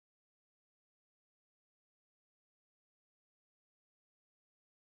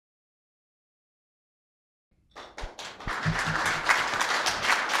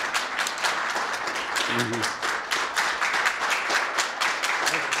Mr.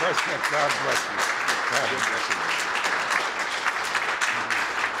 President, God bless you. God bless you.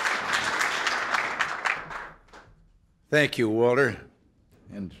 Thank you, Walter,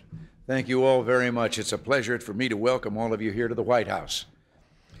 and thank you all very much. It's a pleasure for me to welcome all of you here to the White House.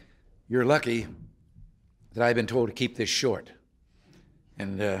 You're lucky that I've been told to keep this short,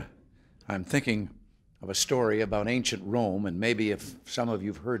 and I'm thinking of a story about ancient Rome, and maybe if some of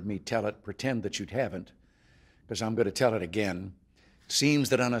you've heard me tell it, pretend that you haven't, because I'm going to tell it again. It seems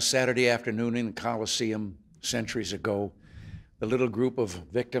that on a Saturday afternoon in the Colosseum centuries ago, the little group of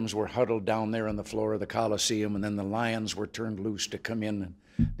victims were huddled down there on the floor of the Colosseum, and then the lions were turned loose to come in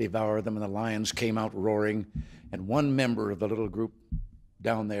and devour them, and the lions came out roaring, and one member of the little group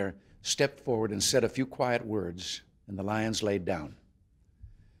down there stepped forward and said a few quiet words, and the lions laid down.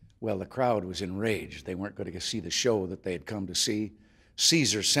 Well, the crowd was enraged. They weren't going to see the show that they had come to see.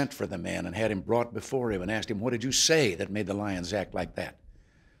 Caesar sent for the man and had him brought before him and asked him, "What did you say that made the lions act like that?"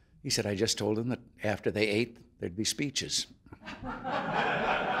 He said, "I just told them that after they ate, there'd be speeches."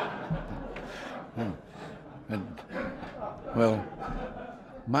 Well,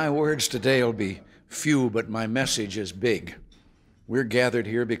 my words today will be few, but my message is big. We're gathered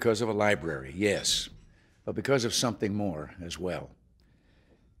here because of a library, yes, but because of something more as well.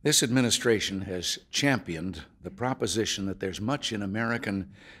 This administration has championed the proposition that there's much in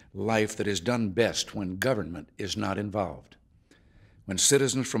American life that is done best when government is not involved. When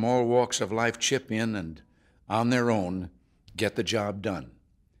citizens from all walks of life chip in and, on their own, get the job done.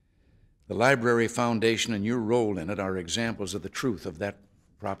 The Library Foundation and your role in it are examples of the truth of that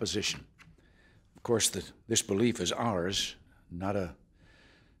proposition. Of course, this belief is ours, I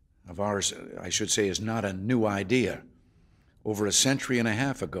should say, is not a new idea. Over a century and a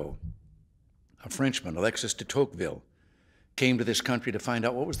half ago, a Frenchman, Alexis de Tocqueville, came to this country to find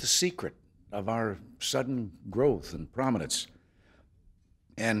out what was the secret of our sudden growth and prominence.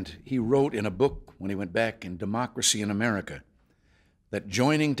 And he wrote in a book when he went back in Democracy in America that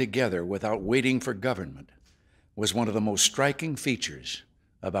joining together without waiting for government was one of the most striking features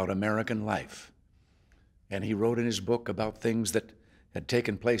about American life. And he wrote in his book about things that had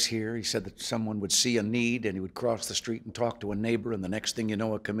taken place here. He said that someone would see a need and he would cross the street and talk to a neighbor, and the next thing you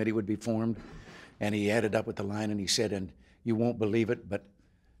know, a committee would be formed. And he added up with the line and he said, "And you won't believe it, but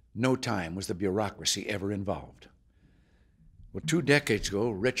no time was the bureaucracy ever involved." Well, 2 decades ago,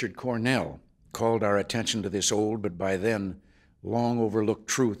 Richard Cornell called our attention to this old, but by then long overlooked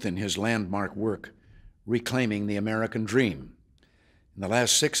truth in his landmark work, Reclaiming the American Dream. In the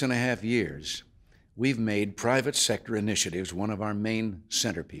last 6.5 years, we've made private sector initiatives one of our main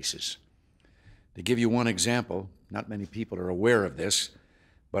centerpieces. To give you one example, not many people are aware of this,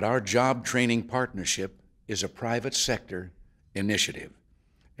 but our job training partnership is a private sector initiative,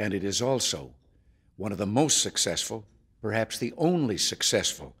 and it is also one of the most successful, perhaps the only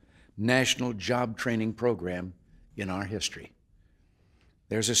successful, national job training program in our history.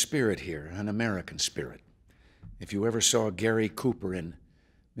 There's a spirit here, an American spirit. If you ever saw Gary Cooper in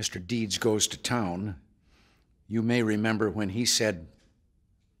Mr. Deeds Goes to Town, you may remember when he said,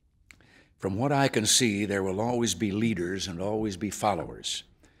 "From what I can see, there will always be leaders and always be followers.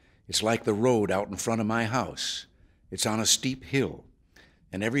 It's like the road out in front of my house. It's on a steep hill,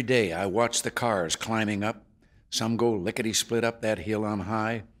 and every day I watch the cars climbing up. Some go lickety-split up that hill on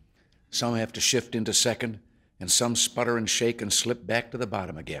high, some have to shift into second, and some sputter and shake and slip back to the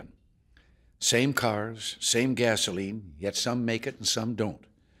bottom again. Same cars, same gasoline, yet some make it and some don't."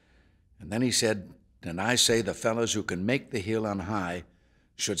 And then he said, "And I say the fellows who can make the hill on high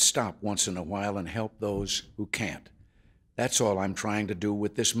should stop once in a while and help those who can't. That's all I'm trying to do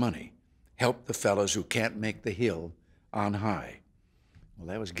with this money, help the fellows who can't make the hill on high." Well,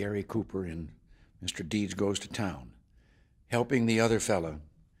 that was Gary Cooper in Mr. Deeds Goes to Town. Helping the other fella,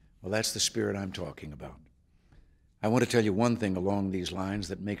 well, that's the spirit I'm talking about. I want to tell you one thing along these lines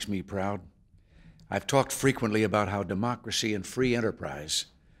that makes me proud. I've talked frequently about how democracy and free enterprise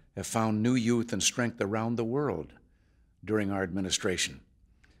have found new youth and strength around the world during our administration.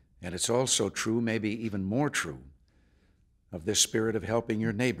 And it's also true, maybe even more true, of this spirit of helping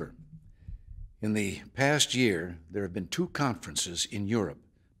your neighbor. In the past year, there have been 2 conferences in Europe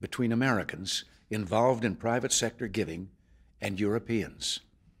between Americans involved in private sector giving and Europeans.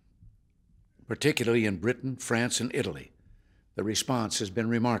 Particularly in Britain, France, and Italy, the response has been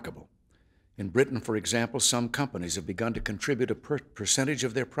remarkable. In Britain, for example, some companies have begun to contribute a percentage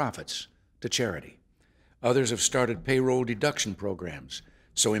of their profits to charity. Others have started payroll deduction programs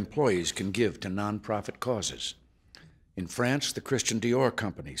so employees can give to nonprofit causes. In France, the Christian Dior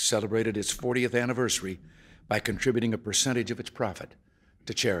company celebrated its 40th anniversary by contributing a percentage of its profit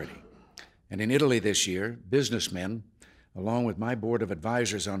to charity. And in Italy this year, businessmen, along with my board of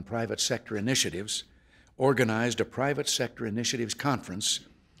advisors on private sector initiatives, organized a private sector initiatives conference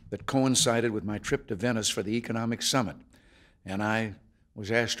that coincided with my trip to Venice for the Economic Summit, and I was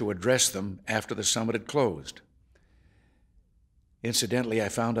asked to address them after the summit had closed. Incidentally, I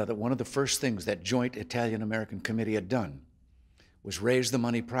found out that one of the first things that joint Italian-American committee had done was raise the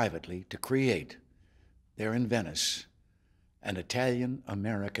money privately to create, there in Venice, an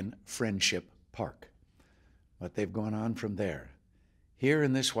Italian-American friendship park. But they've gone on from there. Here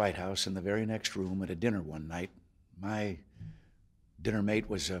in this White House, in the very next room at a dinner one night, my dinner mate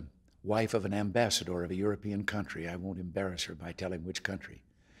was a wife of an ambassador of a European country. I won't embarrass her by telling which country.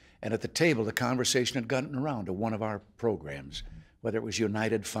 And at the table, the conversation had gotten around to one of our programs, whether it was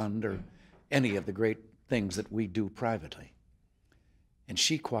United Fund or any of the great things that we do privately. And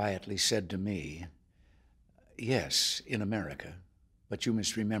she quietly said to me, yes, in America, but you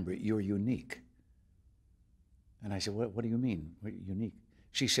must remember, you're unique. And I said, what do you mean, unique?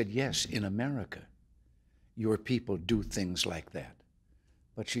 She said, yes, in America, your people do things like that.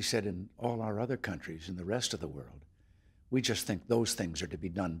 But she said, in all our other countries, in the rest of the world, we just think those things are to be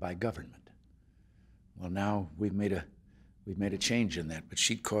done by government. Well, now we've made a change in that, but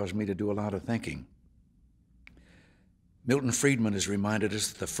she caused me to do a lot of thinking. Milton Friedman has reminded us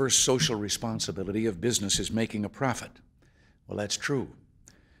that the first social responsibility of business is making a profit. Well, that's true.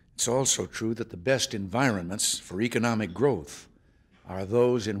 It's also true that the best environments for economic growth are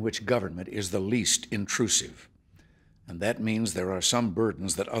those in which government is the least intrusive. And that means there are some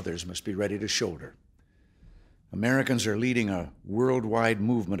burdens that others must be ready to shoulder. Americans are leading a worldwide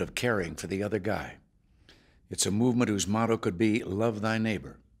movement of caring for the other guy. It's a movement whose motto could be, love thy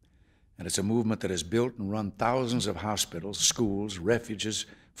neighbor. And it's a movement that has built and run thousands of hospitals, schools, refuges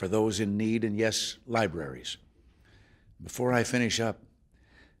for those in need, and yes, libraries. Before I finish up,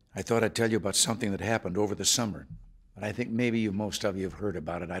 I thought I'd tell you about something that happened over the summer. But I think maybe most of you have heard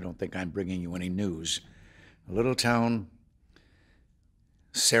about it. I don't think I'm bringing you any news. A little town,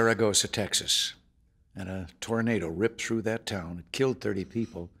 Saragossa, Texas, and a tornado ripped through that town. It killed 30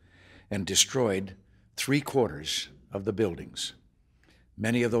 people and destroyed 3/4 of the buildings.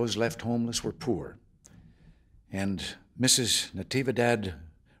 Many of those left homeless were poor. And Mrs. Natividad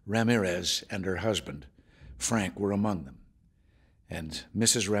Ramirez and her husband, Frank, were among them. And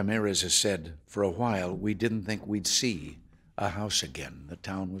Mrs. Ramirez has said, for a while, we didn't think we'd see a house again. The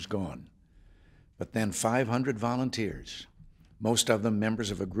town was gone. But then 500 volunteers, most of them members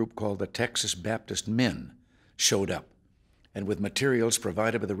of a group called the Texas Baptist Men, showed up. And with materials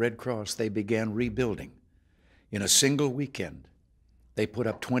provided by the Red Cross, they began rebuilding. In a single weekend, they put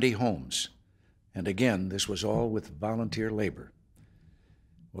up 20 homes. And again, this was all with volunteer labor.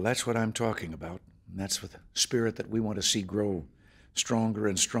 Well, that's what I'm talking about. And that's the spirit that we want to see grow stronger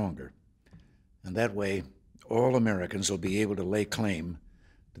and stronger. And that way, all Americans will be able to lay claim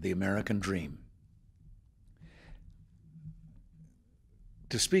to the American dream.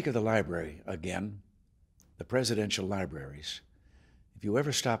 To speak of the library again, the presidential libraries, if you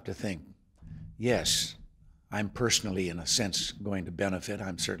ever stop to think, yes, I'm personally, in a sense, going to benefit.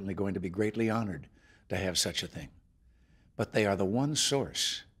 I'm certainly going to be greatly honored to have such a thing. But they are the one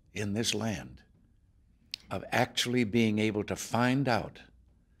source in this land of actually being able to find out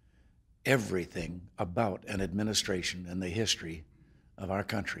everything about an administration and the history of our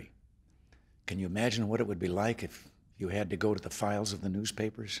country. Can you imagine what it would be like if you had to go to the files of the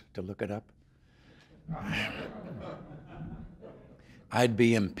newspapers to look it up? I'd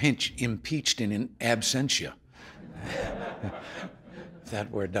be impeached in absentia if that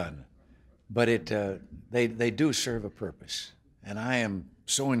were done. But they do serve a purpose. And I am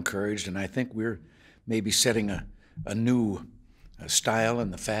so encouraged, and I think we're maybe setting a new style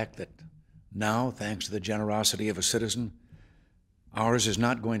in the fact that now, thanks to the generosity of a citizen, ours is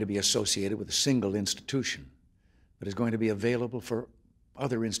not going to be associated with a single institution, but is going to be available for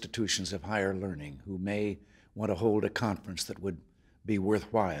other institutions of higher learning who may want to hold a conference that would be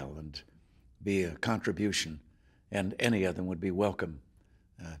worthwhile and be a contribution, and any of them would be welcome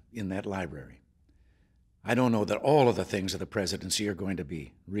in that library. I don't know that all of the things of the presidency are going to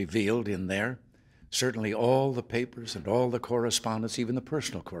be revealed in there. Certainly all the papers and all the correspondence, even the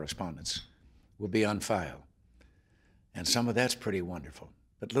personal correspondence, will be on file. And some of that's pretty wonderful.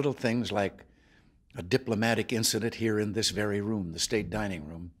 But little things like a diplomatic incident here in this very room, the state dining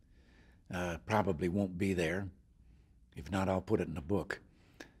room, probably won't be there. If not, I'll put it in a book.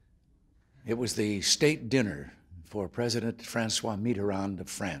 It was the state dinner for President Francois Mitterrand of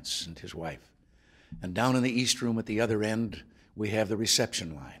France and his wife. And down in the East Room at the other end, we have the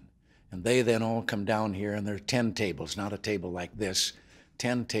reception line. And they then all come down here, and there are 10 tables, not a table like this,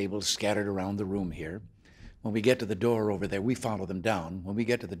 10 tables scattered around the room here. When we get to the door over there, we follow them down. When we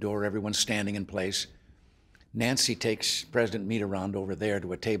get to the door, everyone's standing in place. Nancy takes President Mitterrand over there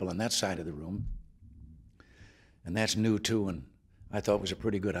to a table on that side of the room. And that's new, too, and I thought it was a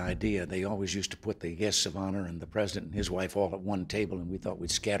pretty good idea. They always used to put the guests of honor and the president and his wife all at one table, and we thought we'd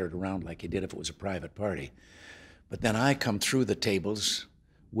scatter it around like you did if it was a private party. But then I come through the tables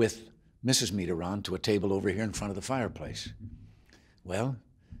with Mrs. Mitterrand to a table over here in front of the fireplace. Well,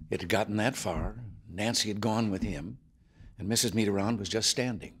 it had gotten that far. Nancy had gone with him, and Mrs. Mitterrand was just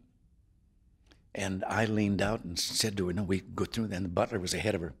standing. And I leaned out and said to her, no, we can go through. And the butler was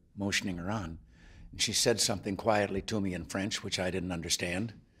ahead of her, motioning her on. And she said something quietly to me in French, which I didn't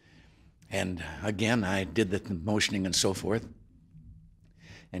understand. And again, I did the motioning and so forth.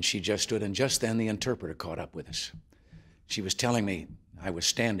 And she just stood, and just then the interpreter caught up with us. She was telling me I was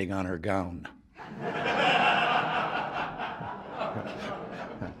standing on her gown.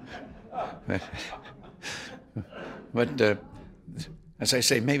 But as I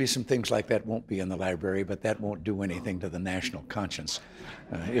say, maybe some things like that won't be in the library, but that won't do anything to the national conscience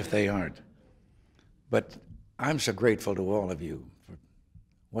if they aren't. But I'm so grateful to all of you for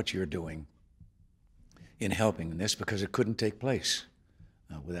what you're doing in helping in this, because it couldn't take place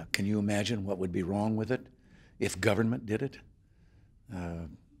without. Can you imagine what would be wrong with it if government did it?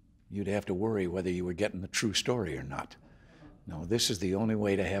 You'd have to worry whether you were getting the true story or not. No, this is the only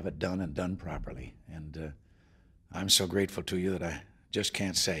way to have it done and done properly. And I'm so grateful to you that I just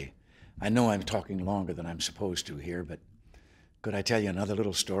can't say. I know I'm talking longer than I'm supposed to here, but could I tell you another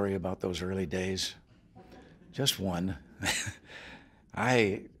little story about those early days? Just one.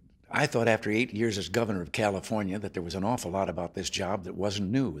 I thought after 8 years as governor of California that there was an awful lot about this job that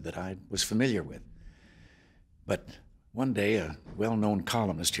wasn't new, that I was familiar with. But one day, a well-known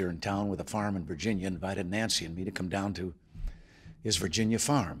columnist here in town with a farm in Virginia invited Nancy and me to come down to his Virginia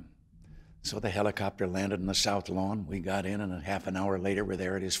farm. So the helicopter landed on the south lawn. We got in, and a half an hour later, we're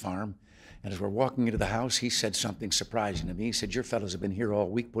there at his farm. And as we're walking into the house, he said something surprising to me. He said, your fellows have been here all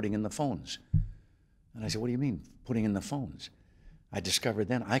week putting in the phones. And I said, what do you mean, putting in the phones? I discovered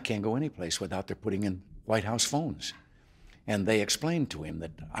then I can't go anyplace without their putting in White House phones. And they explained to him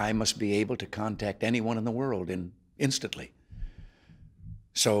that I must be able to contact anyone in the world instantly.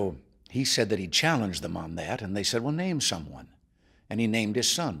 So he said that he challenged them on that, and they said, well, name someone. And he named his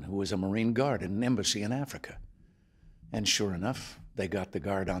son, who was a Marine guard in an embassy in Africa. And sure enough, they got the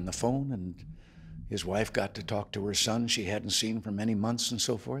guard on the phone, and his wife got to talk to her son she hadn't seen for many months and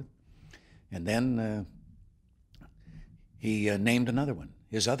so forth. And then he named another one.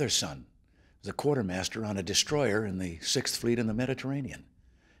 His other son was a quartermaster on a destroyer in the 6th Fleet in the Mediterranean.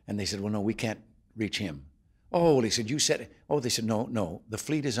 And they said, well, no, we can't reach him. Oh, they said, you said it. Oh, they said, no, the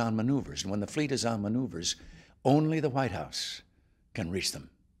fleet is on maneuvers. And when the fleet is on maneuvers, only the White House can reach them.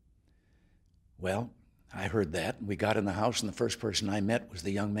 Well, I heard that. We got in the house, and the first person I met was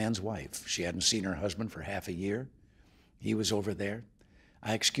the young man's wife. She hadn't seen her husband for half a year. He was over there.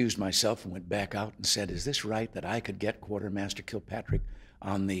 I excused myself and went back out and said, is this right that I could get Quartermaster Kilpatrick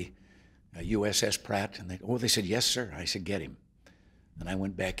on the USS Pratt? And they said, yes, sir. I said, get him. And I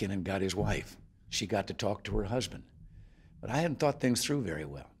went back in and got his wife. She got to talk to her husband. But I hadn't thought things through very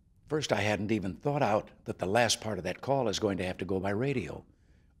well. First, I hadn't even thought out that the last part of that call is going to have to go by radio,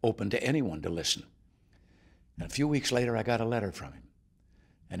 open to anyone to listen. And a few weeks later, I got a letter from him.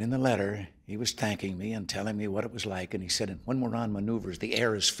 And in the letter, he was thanking me and telling me what it was like. And he said, when we're on maneuvers, the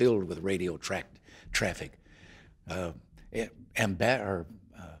air is filled with radio traffic.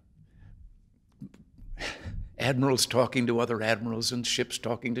 Admirals talking to other admirals and ships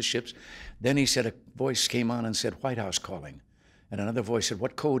talking to ships. Then he said a voice came on and said, White House calling. And another voice said,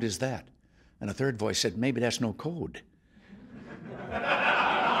 what code is that? And a third voice said, maybe that's no code.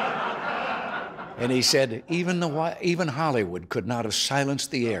 And he said, even Hollywood could not have silenced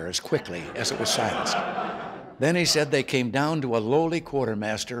the air as quickly as it was silenced. Then he said they came down to a lowly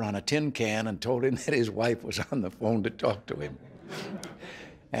quartermaster on a tin can and told him that his wife was on the phone to talk to him.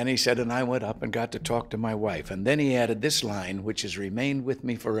 And he said, and I went up and got to talk to my wife. And then he added this line, which has remained with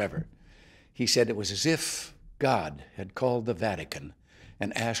me forever. He said it was as if God had called the Vatican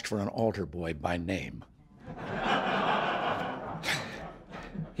and asked for an altar boy by name.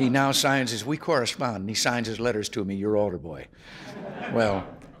 He now signs we correspond, and he signs his letters to me, your altar boy. Well,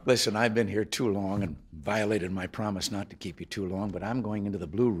 listen, I've been here too long and violated my promise not to keep you too long, but I'm going into the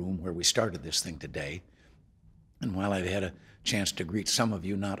Blue Room where we started this thing today. And while I've had a chance to greet some of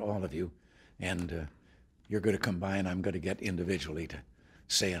you, not all of you, and you're going to come by, and I'm going to get individually to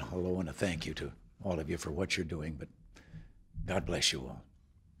say a hello and a thank you to all of you for what you're doing, but God bless you all.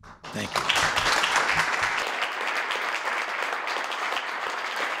 Thank you.